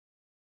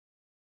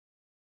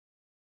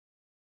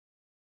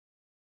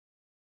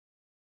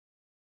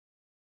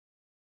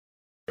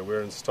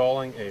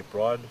installing a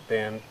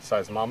broadband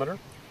seismometer.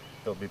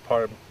 It'll be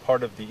part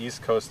of the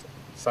East Coast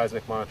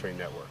seismic monitoring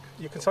network.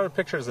 You can sort of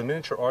picture it as a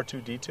miniature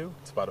R2-D2.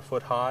 It's about a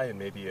foot high and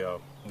maybe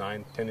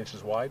 9-10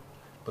 inches wide.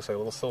 Looks like a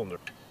little cylinder.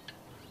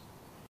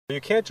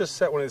 You can't just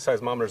set one of these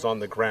seismometers on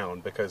the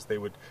ground because they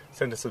would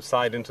tend to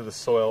subside into the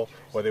soil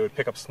or they would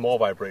pick up small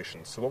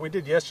vibrations. So what we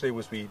did yesterday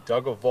was we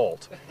dug a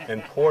vault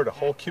and poured a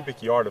whole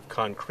cubic yard of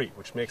concrete,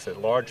 which makes a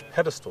large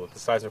pedestal that the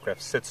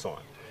seismograph sits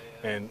on.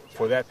 And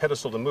for that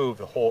pedestal to move,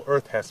 the whole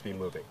earth has to be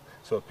moving.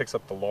 So it picks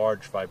up the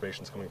large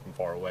vibrations coming from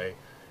far away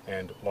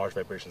and large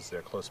vibrations that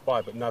are close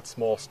by, but not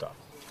small stuff.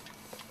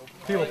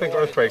 People think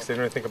earthquakes, they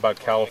don't think about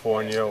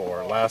California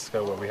or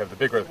Alaska where we have the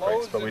big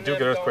earthquakes, but we do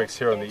get earthquakes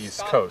here on the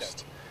East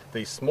Coast.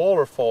 The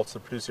smaller faults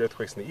that produce the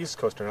earthquakes in the East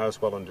Coast are not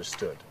as well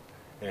understood.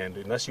 And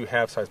unless you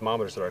have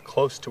seismometers that are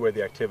close to where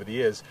the activity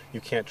is,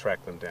 you can't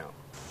track them down.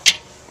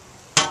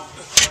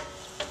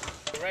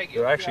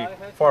 There are actually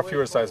far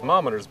fewer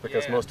seismometers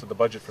because most of the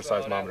budget for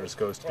seismometers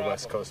goes to the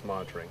West Coast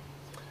monitoring.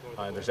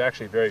 There's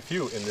actually very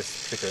few in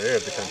this particular area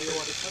of the country.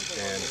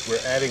 And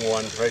we're adding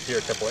one right here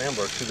at Temple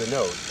Ambler to the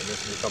node. And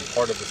this will become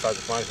part of the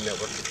seismic monitoring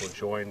network, which will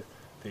join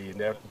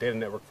the data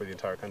network for the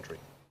entire country.